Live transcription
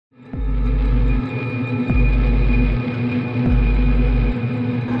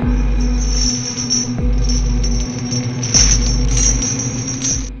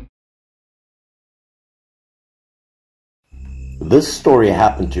This story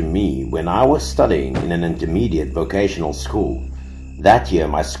happened to me when I was studying in an intermediate vocational school. That year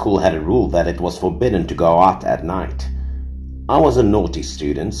my school had a rule that it was forbidden to go out at night. I was a naughty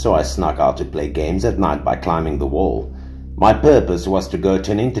student, so I snuck out to play games at night by climbing the wall. My purpose was to go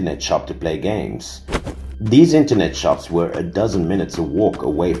to an internet shop to play games. These internet shops were a dozen minutes a walk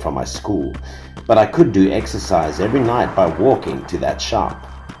away from my school, but I could do exercise every night by walking to that shop.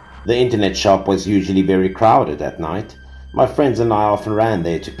 The internet shop was usually very crowded at night. My friends and I often ran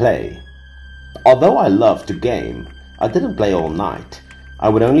there to play. Although I loved to game, I didn't play all night. I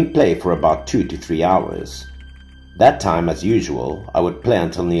would only play for about 2 to 3 hours. That time, as usual, I would play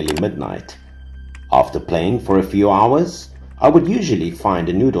until nearly midnight. After playing for a few hours, I would usually find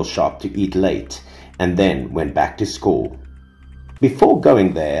a noodle shop to eat late and then went back to school. Before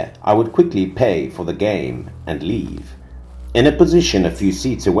going there, I would quickly pay for the game and leave. In a position a few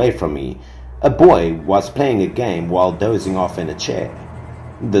seats away from me, a boy was playing a game while dozing off in a chair.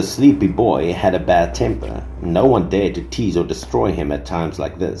 The sleepy boy had a bad temper. No one dared to tease or destroy him at times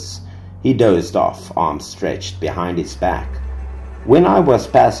like this. He dozed off, arms stretched behind his back. When I was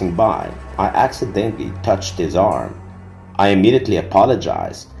passing by, I accidentally touched his arm. I immediately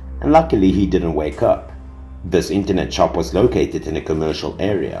apologized, and luckily he didn't wake up. This internet shop was located in a commercial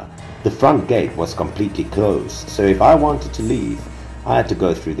area. The front gate was completely closed, so if I wanted to leave, I had to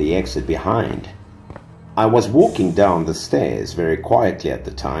go through the exit behind. I was walking down the stairs very quietly at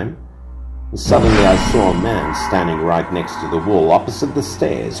the time. Suddenly I saw a man standing right next to the wall opposite the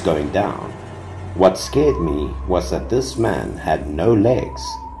stairs going down. What scared me was that this man had no legs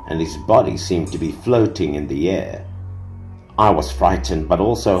and his body seemed to be floating in the air. I was frightened but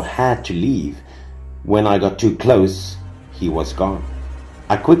also had to leave. When I got too close, he was gone.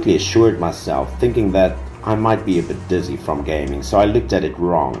 I quickly assured myself, thinking that I might be a bit dizzy from gaming, so I looked at it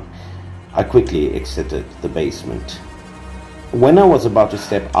wrong. I quickly exited the basement. When I was about to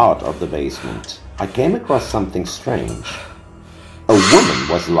step out of the basement, I came across something strange. A woman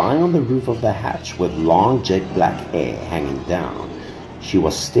was lying on the roof of the hatch with long jet black hair hanging down. She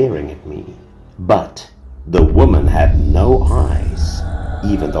was staring at me, but the woman had no eyes,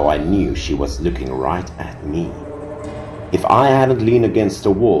 even though I knew she was looking right at me. If I hadn't leaned against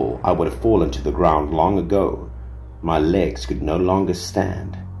the wall, I would have fallen to the ground long ago. My legs could no longer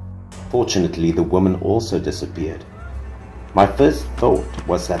stand. Fortunately, the woman also disappeared. My first thought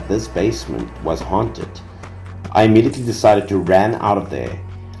was that this basement was haunted. I immediately decided to run out of there.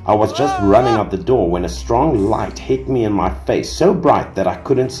 I was just running out the door when a strong light hit me in my face, so bright that I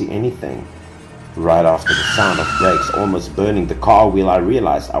couldn't see anything. Right after the sound of brakes almost burning the car wheel, I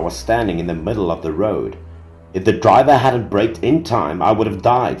realized I was standing in the middle of the road. If the driver hadn't braked in time, I would have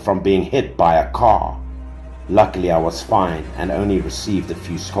died from being hit by a car. Luckily, I was fine and only received a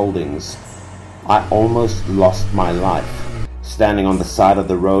few scoldings. I almost lost my life, standing on the side of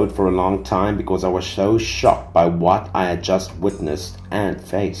the road for a long time because I was so shocked by what I had just witnessed and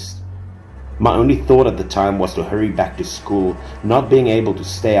faced. My only thought at the time was to hurry back to school, not being able to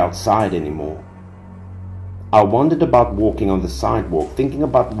stay outside anymore. I wandered about walking on the sidewalk, thinking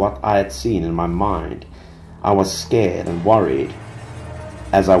about what I had seen in my mind. I was scared and worried.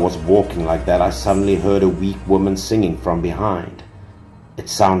 As I was walking like that, I suddenly heard a weak woman singing from behind. It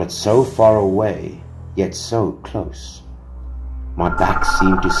sounded so far away, yet so close. My back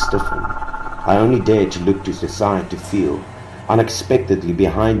seemed to stiffen. I only dared to look to the side to feel. Unexpectedly,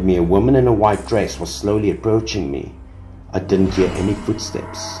 behind me, a woman in a white dress was slowly approaching me. I didn't hear any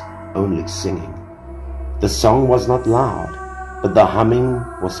footsteps, only singing. The song was not loud, but the humming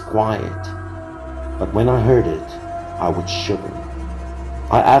was quiet. But when I heard it, I would shiver.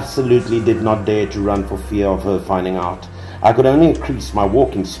 I absolutely did not dare to run for fear of her finding out. I could only increase my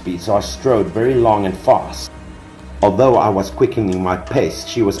walking speed, so I strode very long and fast. Although I was quickening my pace,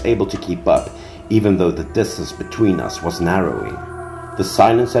 she was able to keep up, even though the distance between us was narrowing. The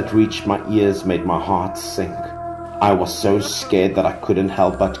silence that reached my ears made my heart sink. I was so scared that I couldn't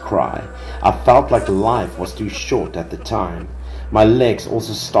help but cry. I felt like life was too short at the time. My legs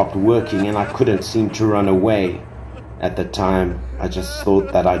also stopped working and I couldn't seem to run away. At the time, I just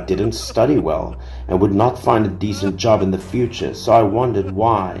thought that I didn't study well and would not find a decent job in the future, so I wondered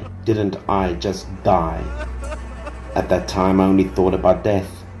why didn't I just die. At that time, I only thought about death.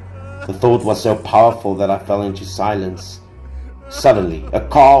 The thought was so powerful that I fell into silence. Suddenly, a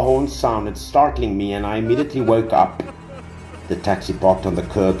car horn sounded, startling me, and I immediately woke up. The taxi parked on the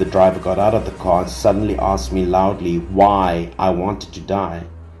curb. The driver got out of the car and suddenly asked me loudly why I wanted to die.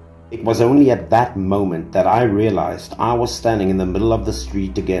 It was only at that moment that I realized I was standing in the middle of the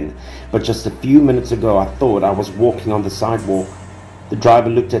street again, but just a few minutes ago I thought I was walking on the sidewalk. The driver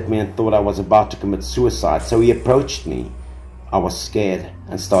looked at me and thought I was about to commit suicide, so he approached me. I was scared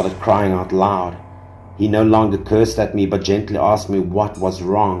and started crying out loud. He no longer cursed at me but gently asked me what was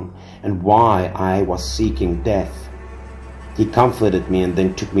wrong and why I was seeking death. He comforted me and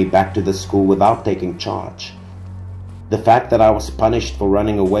then took me back to the school without taking charge. The fact that I was punished for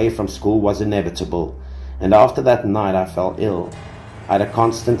running away from school was inevitable, and after that night I fell ill. I had a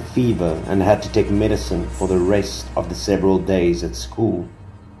constant fever and had to take medicine for the rest of the several days at school.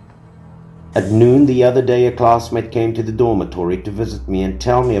 At noon the other day, a classmate came to the dormitory to visit me and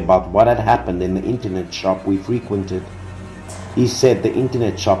tell me about what had happened in the internet shop we frequented. He said the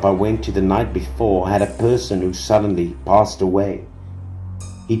internet shop I went to the night before had a person who suddenly passed away.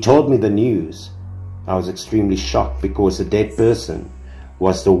 He told me the news. I was extremely shocked because the dead person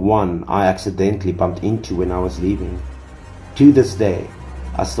was the one I accidentally bumped into when I was leaving. To this day,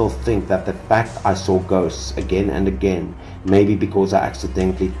 I still think that the fact I saw ghosts again and again may be because I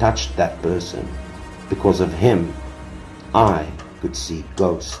accidentally touched that person. Because of him, I could see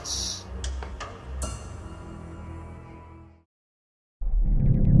ghosts.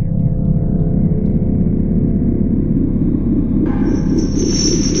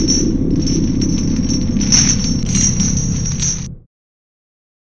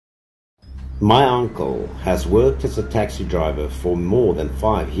 My uncle has worked as a taxi driver for more than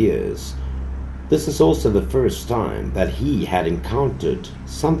 5 years. This is also the first time that he had encountered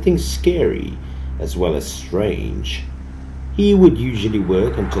something scary as well as strange. He would usually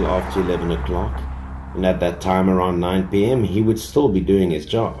work until after 11 o'clock, and at that time around 9 p.m. he would still be doing his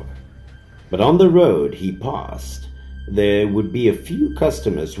job. But on the road he passed, there would be a few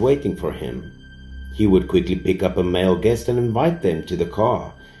customers waiting for him. He would quickly pick up a male guest and invite them to the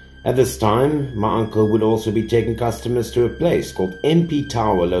car. At this time, my uncle would also be taking customers to a place called MP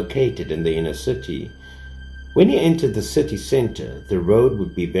Tower located in the inner city. When he entered the city center, the road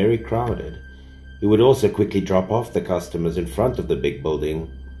would be very crowded. He would also quickly drop off the customers in front of the big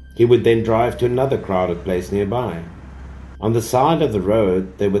building. He would then drive to another crowded place nearby. On the side of the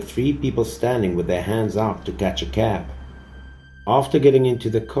road, there were 3 people standing with their hands out to catch a cab. After getting into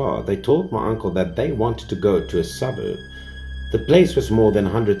the car, they told my uncle that they wanted to go to a suburb. The place was more than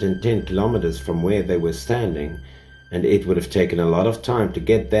 110 kilometers from where they were standing, and it would have taken a lot of time to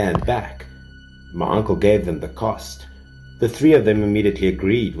get there and back. My uncle gave them the cost. The 3 of them immediately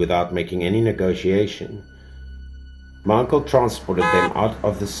agreed without making any negotiation. My uncle transported them out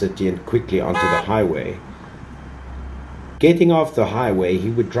of the city and quickly onto the highway. Getting off the highway, he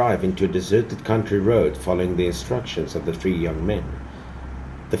would drive into a deserted country road following the instructions of the 3 young men.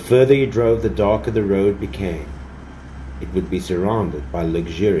 The further he drove, the darker the road became. It would be surrounded by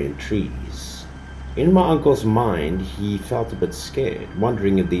luxuriant trees. In my uncle's mind, he felt a bit scared,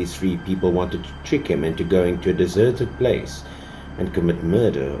 wondering if these 3 people wanted to trick him into going to a deserted place and commit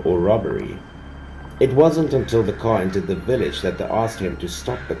murder or robbery. It wasn't until the car entered the village that they asked him to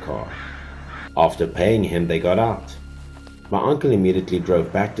stop the car. After paying him, they got out. My uncle immediately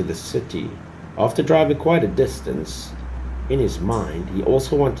drove back to the city. After driving quite a distance, in his mind, he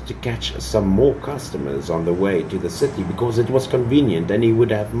also wanted to catch some more customers on the way to the city because it was convenient and he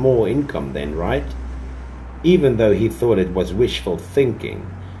would have more income then, right? Even though he thought it was wishful thinking,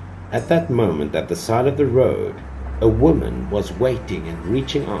 at that moment at the side of the road, a woman was waiting and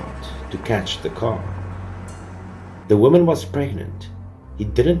reaching out to catch the car. The woman was pregnant. He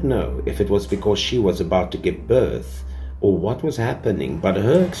didn't know if it was because she was about to give birth or what was happening, but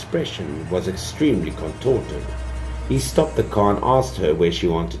her expression was extremely contorted. He stopped the car and asked her where she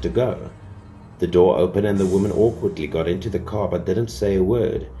wanted to go. The door opened and the woman awkwardly got into the car but didn't say a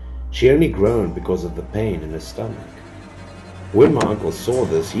word. She only groaned because of the pain in her stomach. When my uncle saw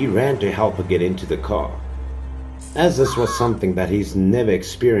this, he ran to help her get into the car. As this was something that he's never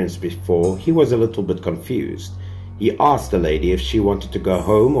experienced before, he was a little bit confused. He asked the lady if she wanted to go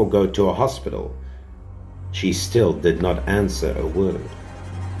home or go to a hospital. She still did not answer a word.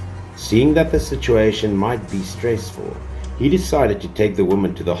 Seeing that the situation might be stressful, he decided to take the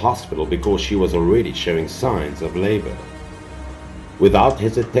woman to the hospital because she was already showing signs of labor. Without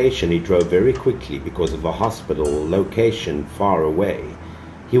hesitation, he drove very quickly because of the hospital location far away.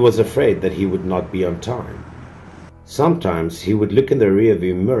 He was afraid that he would not be on time. Sometimes he would look in the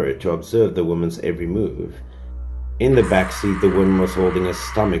rearview mirror to observe the woman's every move. In the back seat, the woman was holding her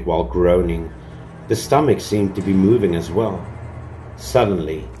stomach while groaning. The stomach seemed to be moving as well.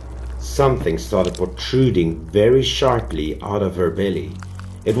 Suddenly, something started protruding very sharply out of her belly.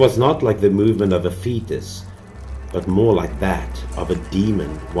 It was not like the movement of a fetus, but more like that of a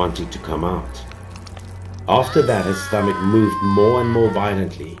demon wanting to come out. After that, her stomach moved more and more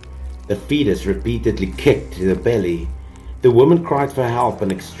violently. The fetus repeatedly kicked to the belly. The woman cried for help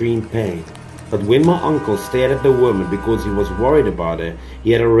in extreme pain. But when my uncle stared at the woman because he was worried about her,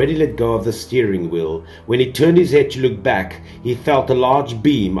 he had already let go of the steering wheel. When he turned his head to look back, he felt a large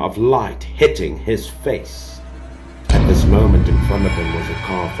beam of light hitting his face. At this moment, in front of him was a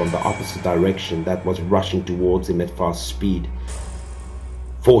car from the opposite direction that was rushing towards him at fast speed.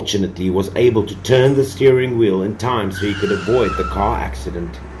 Fortunately, he was able to turn the steering wheel in time so he could avoid the car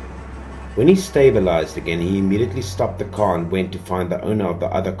accident. When he stabilized again, he immediately stopped the car and went to find the owner of the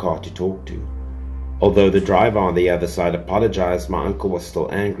other car to talk to. Although the driver on the other side apologized, my uncle was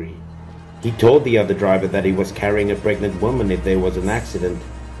still angry. He told the other driver that he was carrying a pregnant woman. If there was an accident,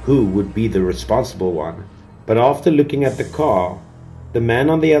 who would be the responsible one? But after looking at the car, the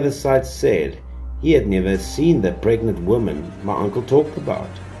man on the other side said he had never seen the pregnant woman my uncle talked about.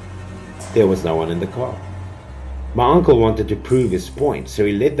 There was no one in the car. My uncle wanted to prove his point, so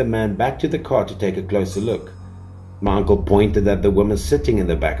he led the man back to the car to take a closer look. My uncle pointed at the woman sitting in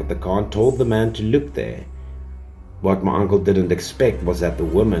the back of the car and told the man to look there. What my uncle didn't expect was that the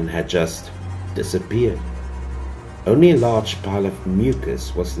woman had just disappeared. Only a large pile of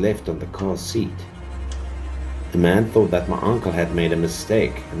mucus was left on the car seat. The man thought that my uncle had made a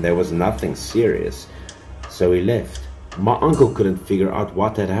mistake and there was nothing serious, so he left. My uncle couldn't figure out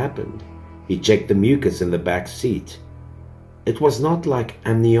what had happened. He checked the mucus in the back seat. It was not like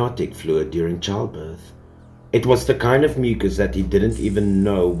amniotic fluid during childbirth. It was the kind of mucus that he didn't even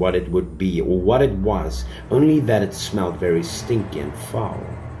know what it would be or what it was, only that it smelled very stinky and foul.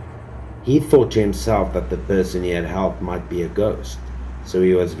 He thought to himself that the person he had helped might be a ghost, so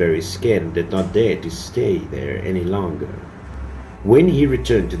he was very scared and did not dare to stay there any longer. When he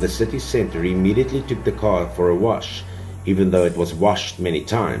returned to the city center, he immediately took the car for a wash. Even though it was washed many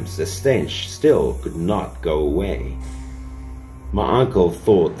times, the stench still could not go away. My uncle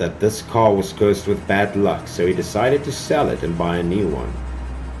thought that this car was cursed with bad luck, so he decided to sell it and buy a new one.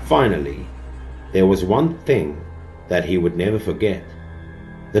 Finally, there was one thing that he would never forget.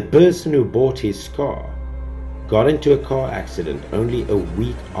 The person who bought his car got into a car accident only a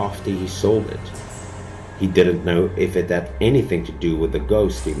week after he sold it. He didn't know if it had anything to do with the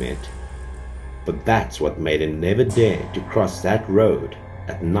ghost he met. But that's what made him never dare to cross that road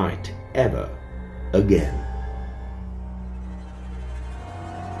at night ever again.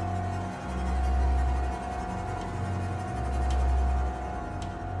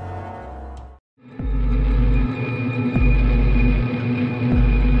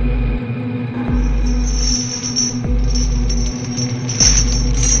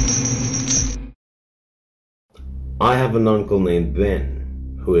 I have an uncle named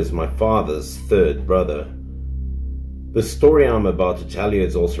Ben, who is my father's third brother. The story I'm about to tell you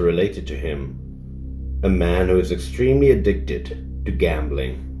is also related to him, a man who is extremely addicted to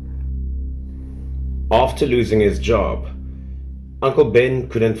gambling. After losing his job, Uncle Ben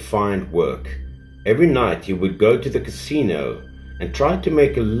couldn't find work. Every night he would go to the casino and try to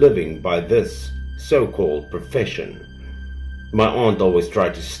make a living by this so-called profession. My aunt always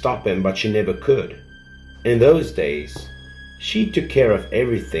tried to stop him, but she never could. In those days, she took care of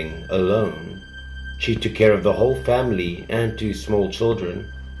everything alone. She took care of the whole family and 2 small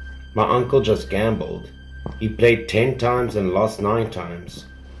children. My uncle just gambled. He played 10 times and lost 9 times.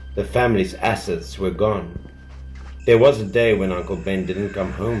 The family's assets were gone. There was a day when Uncle Ben didn't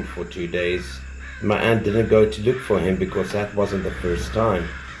come home for 2 days. My aunt didn't go to look for him because that wasn't the first time.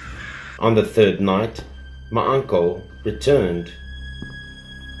 On the 3rd night, my uncle returned.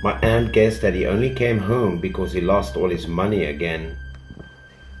 My aunt guessed that he only came home because he lost all his money again.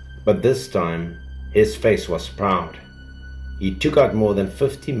 But this time, his face was proud. He took out more than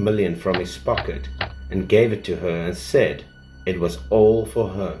 50 million from his pocket and gave it to her and said it was all for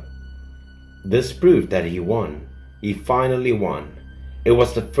her. This proved that he won. He finally won. It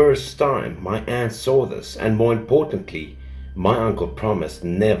was the first time my aunt saw this, and more importantly, my uncle promised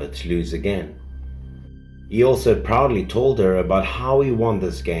never to lose again. He also proudly told her about how he won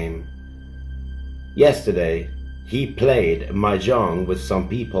this game. Yesterday, he played mahjong with some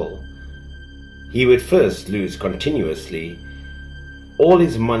people. He would first lose continuously. All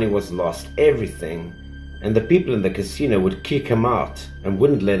his money was lost, everything, and the people in the casino would kick him out and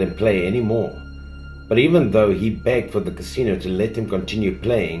wouldn't let him play anymore. But even though he begged for the casino to let him continue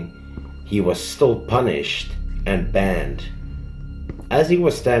playing, he was still punished and banned. As he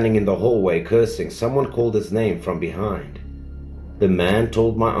was standing in the hallway cursing, someone called his name from behind. The man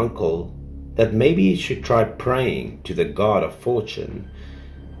told my uncle that maybe he should try praying to the god of fortune.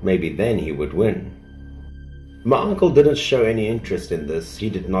 Maybe then he would win. My uncle didn't show any interest in this. He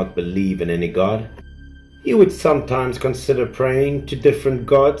did not believe in any god. He would sometimes consider praying to different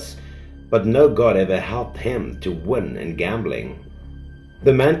gods, but no god ever helped him to win in gambling.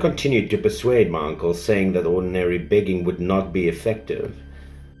 The man continued to persuade my uncle, saying that ordinary begging would not be effective.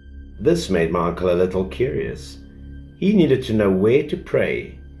 This made my uncle a little curious. He needed to know where to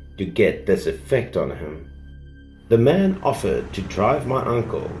pray to get this effect on him. The man offered to drive my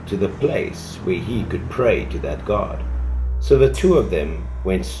uncle to the place where he could pray to that god. So the two of them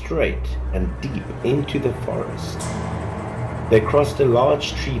went straight and deep into the forest. They crossed a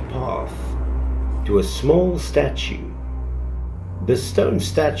large tree path to a small statue. The stone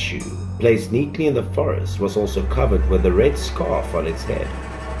statue, placed neatly in the forest, was also covered with a red scarf on its head.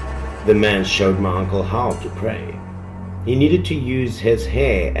 The man showed my uncle how to pray. He needed to use his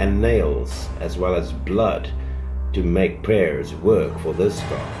hair and nails as well as blood to make prayers work for this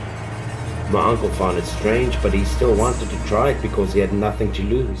god. My uncle found it strange, but he still wanted to try it because he had nothing to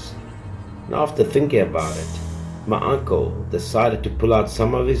lose. And after thinking about it, my uncle decided to pull out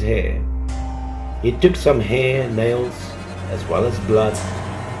some of his hair. He took some hair, nails, as well as blood,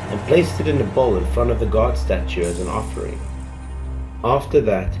 and placed it in a bowl in front of the god statue as an offering. After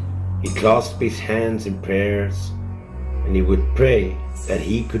that, he clasped his hands in prayers, and he would pray that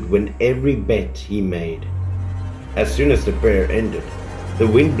he could win every bet he made. As soon as the prayer ended, the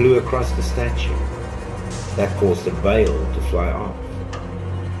wind blew across the statue. That caused the veil to fly off.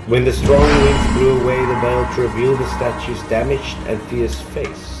 When the strong winds blew away the veil to reveal the statue's damaged and fierce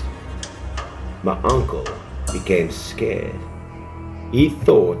face, my uncle became scared. He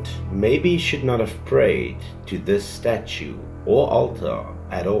thought maybe he should not have prayed to this statue or altar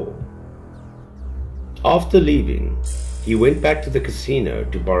at all. After leaving, he went back to the casino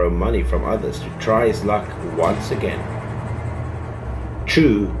to borrow money from others to try his luck once again.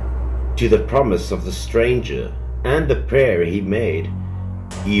 True to the promise of the stranger and the prayer he made,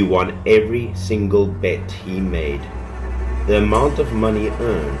 he won every single bet he made. The amount of money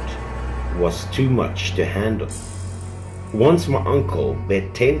earned was too much to handle. Once my uncle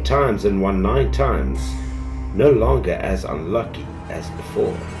bet 10 times and won 9 times, no longer as unlucky as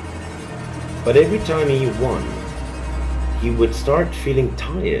before. But every time he won, he would start feeling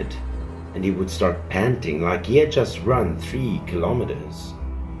tired and he would start panting like he had just run 3 kilometers.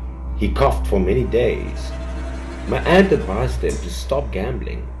 He coughed for many days. My aunt advised him to stop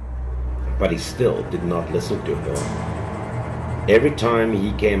gambling, but he still did not listen to her. Every time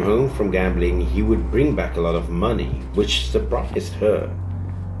he came home from gambling, he would bring back a lot of money, which surprised her.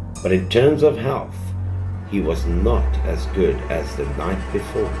 But in terms of health, he was not as good as the night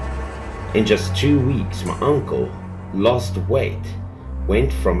before. In just 2 weeks, my uncle lost weight,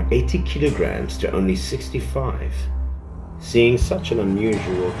 went from 80 kilograms to only 65. Seeing such an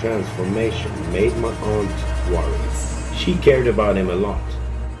unusual transformation made my aunt worry. She cared about him a lot.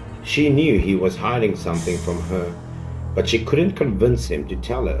 She knew he was hiding something from her, but she couldn't convince him to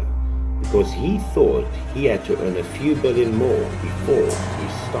tell her because he thought he had to earn a few billion more before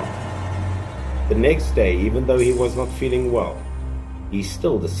he stopped. The next day, even though he was not feeling well, he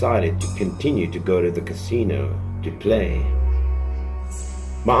still decided to continue to go to the casino to play.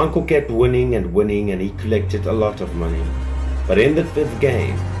 My uncle kept winning and winning, and he collected a lot of money. But in the 5th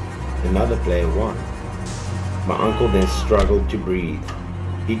game, another player won. My uncle then struggled to breathe.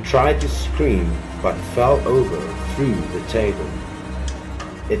 He tried to scream, but fell over through the table.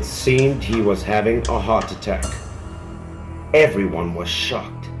 It seemed he was having a heart attack. Everyone was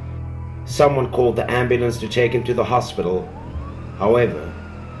shocked. Someone called the ambulance to take him to the hospital. However,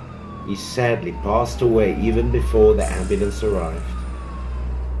 he sadly passed away even before the ambulance arrived.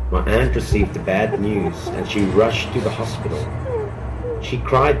 My aunt received the bad news and she rushed to the hospital. She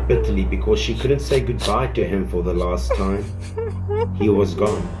cried bitterly because she couldn't say goodbye to him for the last time. He was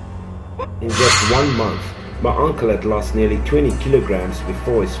gone. In just 1 month, my uncle had lost nearly 20 kilograms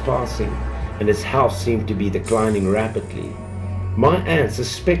before his passing, and his health seemed to be declining rapidly. My aunt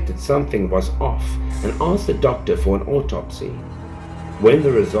suspected something was off and asked the doctor for an autopsy. When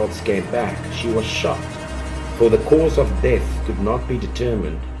the results came back, she was shocked, for the cause of death could not be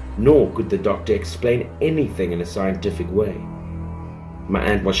determined, nor could the doctor explain anything in a scientific way. My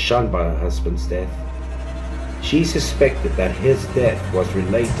aunt was shunned by her husband's death. She suspected that his death was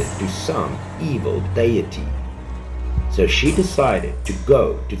related to some evil deity. So she decided to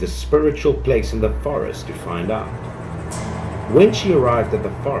go to the spiritual place in the forest to find out. When she arrived at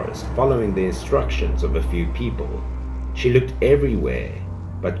the forest, following the instructions of a few people, she looked everywhere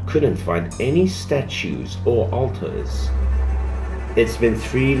but couldn't find any statues or altars. It's been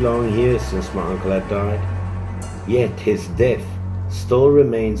 3 long years since my uncle had died, yet his death still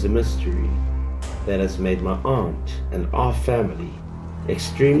remains a mystery that has made my aunt and our family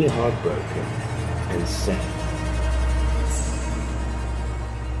extremely heartbroken and sad.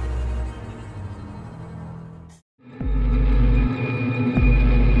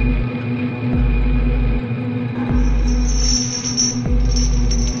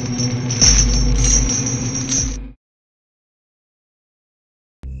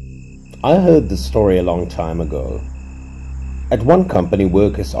 I heard this story a long time ago. At one company,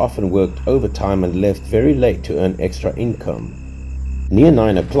 workers often worked overtime and left very late to earn extra income. Near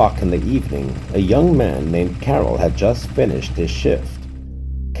 9 o'clock in the evening, a young man named Carol had just finished his shift.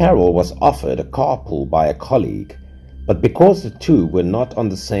 Carol was offered a carpool by a colleague, but because the two were not on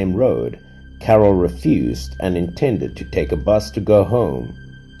the same road, Carol refused and intended to take a bus to go home.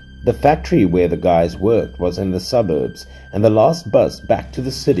 The factory where the guys worked was in the suburbs, and the last bus back to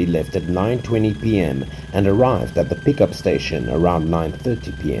the city left at 9:20 p.m. and arrived at the pickup station around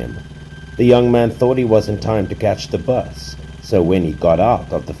 9:30 p.m. The young man thought he was in time to catch the bus, so when he got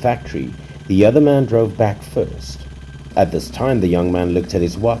out of the factory, the other man drove back first. At this time, the young man looked at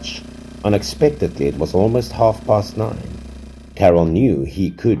his watch. Unexpectedly, it was almost 9:30. Carol knew he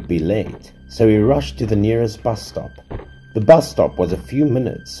could be late, so he rushed to the nearest bus stop. The bus stop was a few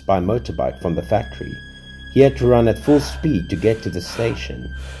minutes by motorbike from the factory. He had to run at full speed to get to the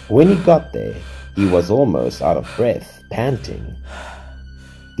station. When he got there, he was almost out of breath, panting.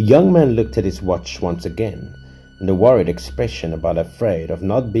 The young man looked at his watch once again, and a worried expression about afraid of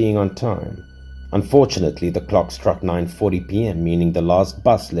not being on time. Unfortunately, the clock struck 9:40 p.m., meaning the last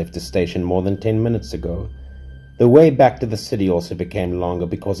bus left the station more than 10 minutes ago. The way back to the city also became longer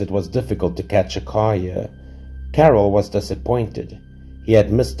because it was difficult to catch a car here. Carol was disappointed. He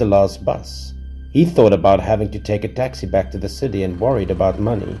had missed the last bus. He thought about having to take a taxi back to the city and worried about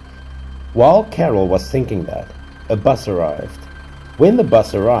money. While Carol was thinking that, a bus arrived. When the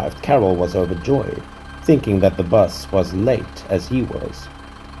bus arrived, Carol was overjoyed, thinking that the bus was late as he was.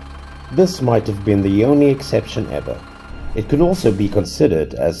 This might have been the only exception ever. It could also be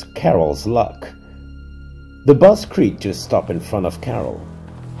considered as Carol's luck. The bus creaked to a stop in front of Carol.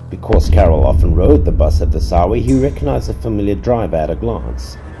 Because Carol often rode the bus at this hour, he recognized the familiar driver at a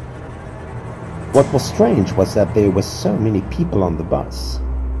glance. What was strange was that there were so many people on the bus.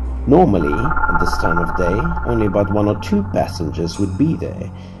 Normally, at this time of day, only about 1 or 2 passengers would be there.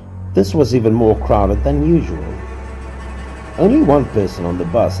 This was even more crowded than usual. Only one person on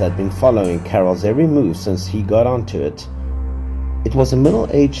the bus had been following Carol's every move since he got onto it. It was a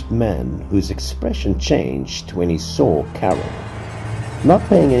middle-aged man whose expression changed when he saw Carol. Not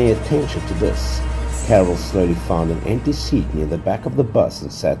paying any attention to this, Carol slowly found an empty seat near the back of the bus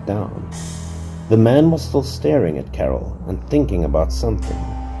and sat down. The man was still staring at Carol and thinking about something.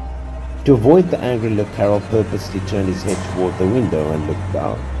 To avoid the angry look, Carol purposely turned his head toward the window and looked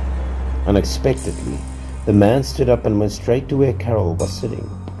out. Unexpectedly, the man stood up and went straight to where Carol was sitting.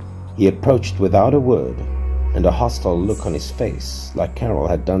 He approached without a word, and a hostile look on his face, like Carol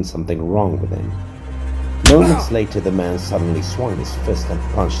had done something wrong with him. Moments later, the man suddenly swung his fist and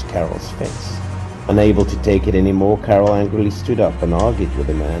punched Carol's face. Unable to take it anymore, Carol angrily stood up and argued with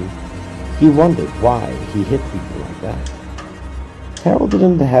the man. He wondered why he hit people like that. Carol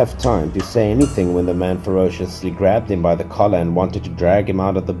didn't have time to say anything when the man ferociously grabbed him by the collar and wanted to drag him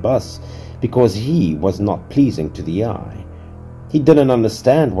out of the bus because he was not pleasing to the eye. He didn't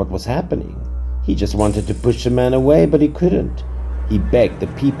understand what was happening. He just wanted to push the man away, but he couldn't. He begged the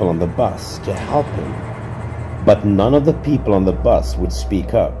people on the bus to help him. But none of the people on the bus would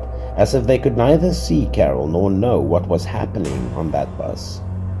speak up, as if they could neither see Carol nor know what was happening on that bus.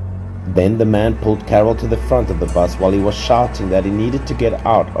 Then the man pulled Carol to the front of the bus while he was shouting that he needed to get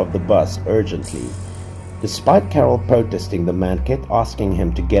out of the bus urgently. Despite Carol protesting, the man kept asking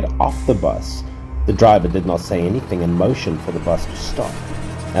him to get off the bus. The driver did not say anything and motioned for the bus to stop.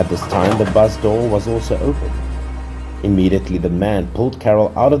 At this time, the bus door was also open. Immediately, the man pulled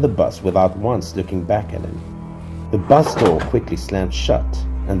Carol out of the bus without once looking back at him. The bus door quickly slammed shut,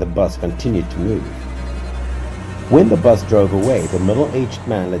 and the bus continued to move. When the bus drove away, the middle-aged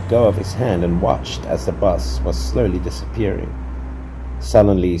man let go of his hand and watched as the bus was slowly disappearing.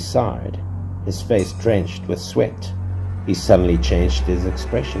 Suddenly he sighed, his face drenched with sweat. He suddenly changed his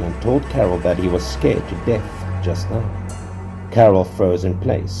expression and told Carol that he was scared to death just now. Carol froze in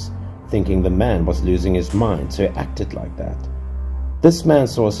place, thinking the man was losing his mind, so he acted like that. This man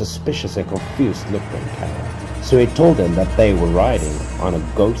saw a suspicious and confused look on Carol, so he told him that they were riding on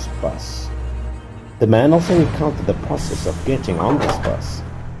a ghost bus. The man also recounted the process of getting on this bus.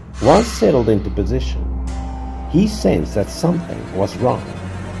 Once settled into position, he sensed that something was wrong.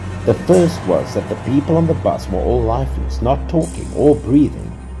 The first was that the people on the bus were all lifeless, not talking or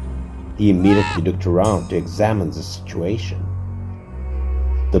breathing. He immediately looked around to examine the situation.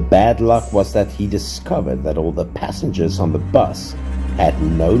 The bad luck was that he discovered that all the passengers on the bus had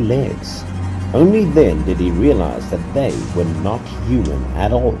no legs. Only then did he realize that they were not human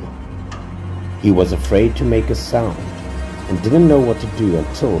at all. He was afraid to make a sound and didn't know what to do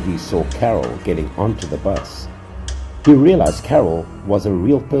until he saw Carol getting onto the bus. He realized Carol was a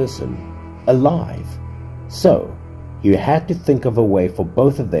real person alive. So, he had to think of a way for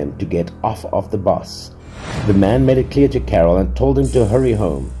both of them to get off of the bus. The man made it clear to Carol and told him to hurry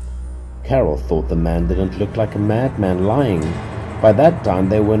home. Carol thought the man didn't look like a madman lying. By that time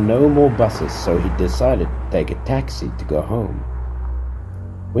there were no more buses, so he decided to take a taxi to go home.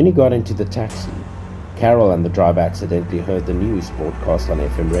 When he got into the taxi, Carol and the driver accidentally heard the news broadcast on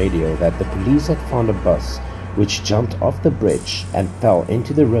FM radio that the police had found a bus which jumped off the bridge and fell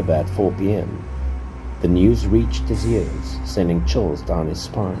into the river at 4 p.m. The news reached his ears, sending chills down his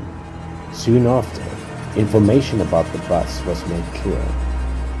spine. Soon after, information about the bus was made clear.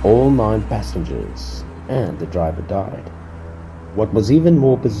 All 9 passengers and the driver died. What was even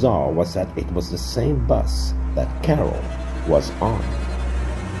more bizarre was that it was the same bus that Carol was on.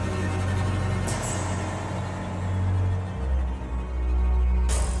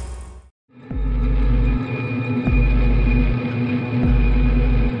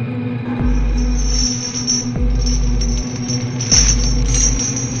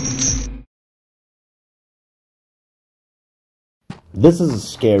 This is a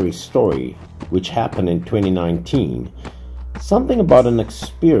scary story which happened in 2019. Something about an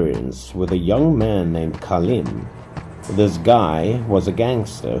experience with a young man named Kalim. This guy was a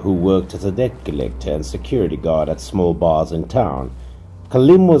gangster who worked as a debt collector and security guard at small bars in town.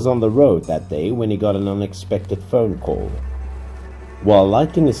 Kalim was on the road that day when he got an unexpected phone call. While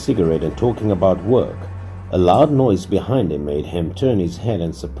lighting a cigarette and talking about work, a loud noise behind him made him turn his head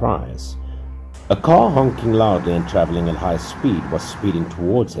in surprise. A car honking loudly and traveling at high speed was speeding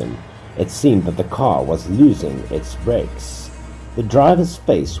towards him. It seemed that the car was losing its brakes. The driver's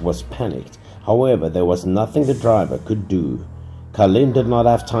face was panicked. However, there was nothing the driver could do. Kalim did not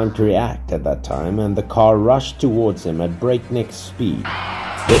have time to react at that time, and the car rushed towards him at breakneck speed.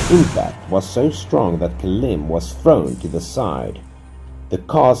 The impact was so strong that Kalim was thrown to the side. The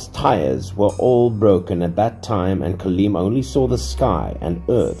car's tires were all broken at that time, and Kalim only saw the sky and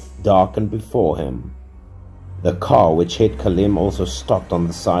earth darken before him. The car which hit Kalim also stopped on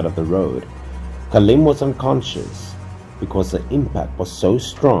the side of the road. Kalim was unconscious. Because the impact was so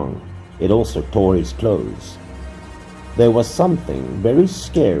strong, it also tore his clothes. There was something very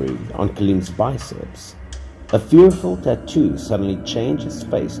scary on Kalim's biceps. A fearful tattoo suddenly changed his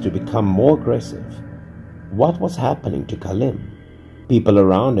face to become more aggressive. What was happening to Kalim? People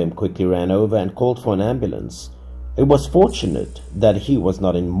around him quickly ran over and called for an ambulance. It was fortunate that he was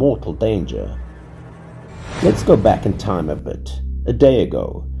not in mortal danger. Let's go back in time a bit. A day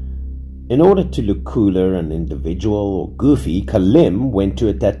ago. In order to look cooler and individual or goofy, Kalim went to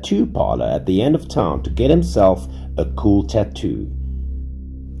a tattoo parlor at the end of town to get himself a cool tattoo.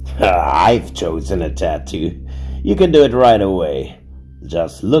 I've chosen a tattoo. You can do it right away.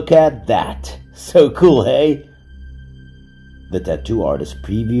 Just look at that. So cool, hey? The tattoo artist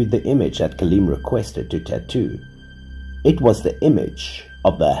previewed the image that Kalim requested to tattoo. It was the image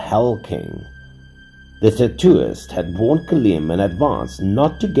of the Hell King. The tattooist had warned Kalim in advance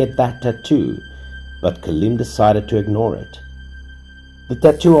not to get that tattoo, but Kalim decided to ignore it. The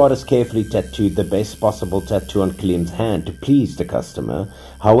tattoo artist carefully tattooed the best possible tattoo on Kalim's hand to please the customer.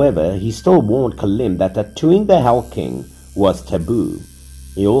 However, he still warned Kalim that tattooing the Hell King was taboo.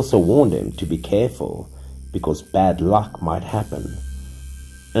 He also warned him to be careful, because bad luck might happen.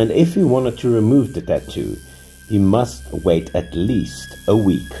 And if he wanted to remove the tattoo, he must wait at least a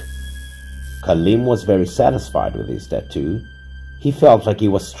week. Kalim was very satisfied with his tattoo. He felt like he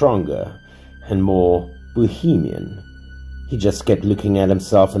was stronger and more bohemian. He just kept looking at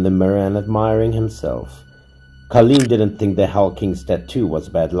himself in the mirror and admiring himself. Kalim didn't think the Hell King's tattoo was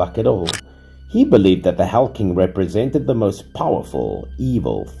bad luck at all. He believed that the Hell King represented the most powerful,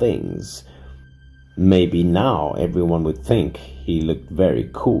 evil things. Maybe now everyone would think he looked very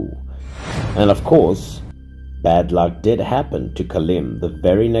cool. And of course, bad luck did happen to Kalim the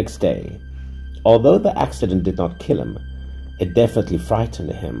very next day. Although the accident did not kill him, it definitely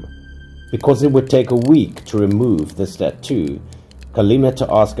frightened him. Because it would take a week to remove this tattoo, Kalim had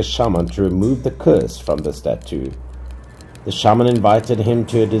to ask a shaman to remove the curse from this tattoo. The shaman invited him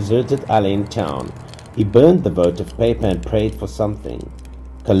to a deserted alley in town. He burned the votive paper and prayed for something.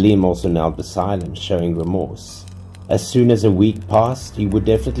 Kalim also knelt beside him, showing remorse. As soon as a week passed, he would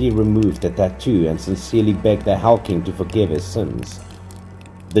definitely remove the tattoo and sincerely beg the Hell King to forgive his sins.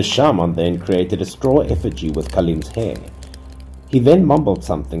 The shaman then created a straw effigy with Kalim's hair. He then mumbled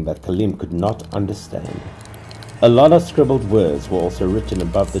something that Kalim could not understand. A lot of scribbled words were also written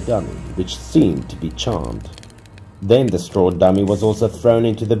above the dummy, which seemed to be charmed. Then the straw dummy was also thrown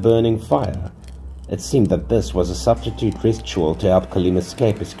into the burning fire. It seemed that this was a substitute ritual to help Kalim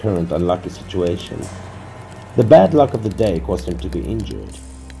escape his current unlucky situation. The bad luck of the day caused him to be injured.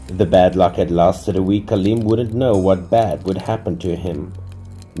 If the bad luck had lasted a week, Kaleem wouldn't know what bad would happen to him.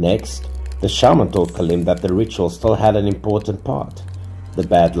 Next, the shaman told Kaleem that the ritual still had an important part. The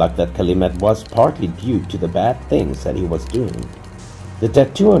bad luck that Kaleem had was partly due to the bad things that he was doing. The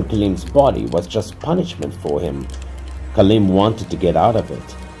tattoo on Kaleem's body was just punishment for him. Kaleem wanted to get out of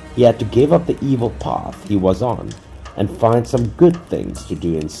it. He had to give up the evil path he was on and find some good things to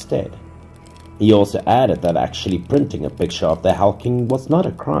do instead. He also added that actually printing a picture of the Hell King was not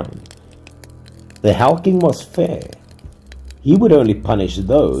a crime. The Hell King was fair. He would only punish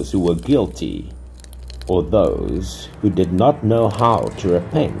those who were guilty or those who did not know how to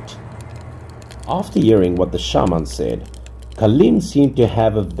repent. After hearing what the shaman said, Kaleem seemed to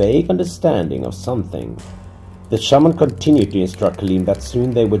have a vague understanding of something. The shaman continued to instruct Kaleem that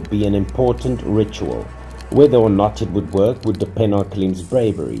soon there would be an important ritual. Whether or not it would work would depend on Kaleem's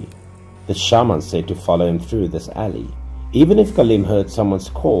bravery. The shaman said to follow him through this alley. Even if Kaleem heard someone's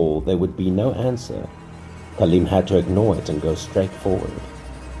call, there would be no answer. Kaleem had to ignore it and go straight forward.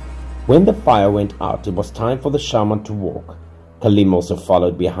 When the fire went out, it was time for the shaman to walk. Kaleem also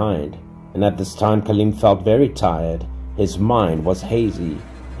followed behind, and at this time Kaleem felt very tired. His mind was hazy,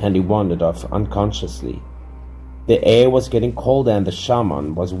 and he wandered off unconsciously. The air was getting colder and the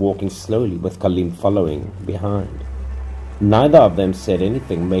shaman was walking slowly with Kaleem following behind. Neither of them said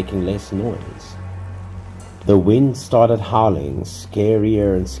anything, making less noise. The wind started howling,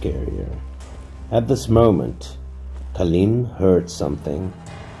 scarier and scarier. At this moment, Kaleem heard something.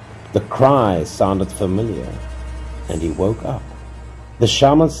 The cry sounded familiar, and he woke up. The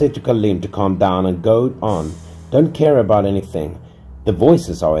shaman said to Kaleem to calm down and go on. Don't care about anything. The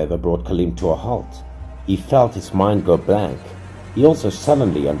voices, however, brought Kaleem to a halt. He felt his mind go blank. He also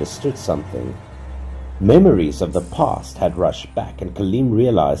suddenly understood something. Memories of the past had rushed back, and Kaleem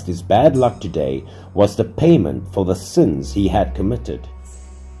realized his bad luck today was the payment for the sins he had committed.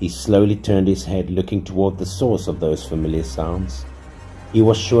 He slowly turned his head, looking toward the source of those familiar sounds. He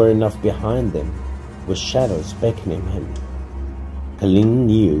was sure enough behind them were shadows beckoning him. Kaleem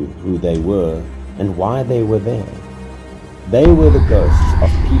knew who they were and why they were there. They were the ghosts of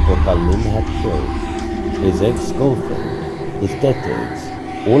people Kaleem had killed, his ex-girlfriend, his debtors,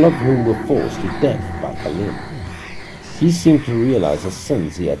 all of whom were forced to death by Kaleem. He seemed to realize the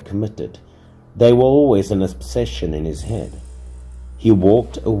sins he had committed. They were always an obsession in his head. He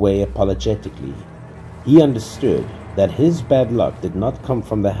walked away apologetically. He understood that his bad luck did not come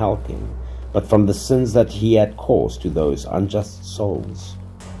from the Hell King, but from the sins that he had caused to those unjust souls.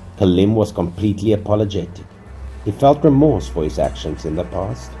 Kaleem was completely apologetic. He felt remorse for his actions in the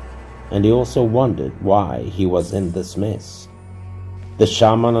past, and he also wondered why he was in this mess. The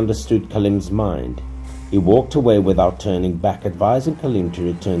shaman understood Kaleem's mind. He walked away without turning back, advising Kaleem to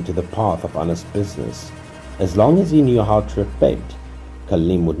return to the path of honest business. As long as he knew how to repent,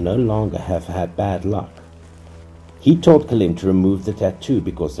 Kaleem would no longer have had bad luck. He told Kaleem to remove the tattoo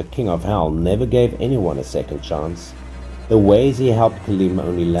because the King of Hell never gave anyone a second chance. The ways he helped Kaleem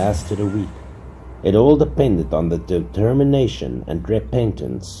only lasted a week. It all depended on the determination and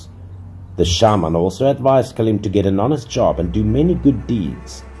repentance. The shaman also advised Kaleem to get an honest job and do many good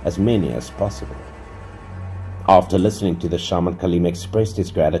deeds, as many as possible. After listening to the shaman, Kaleem expressed his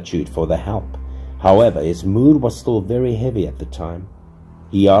gratitude for the help. However, his mood was still very heavy at the time.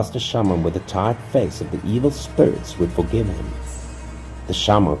 He asked the shaman with a tired face if the evil spirits would forgive him. The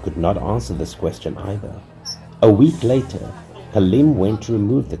shaman could not answer this question either. A week later, Kaleem went to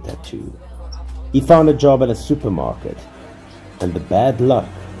remove the tattoo. He found a job at a supermarket, and the bad luck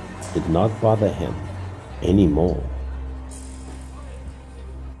did not bother him anymore.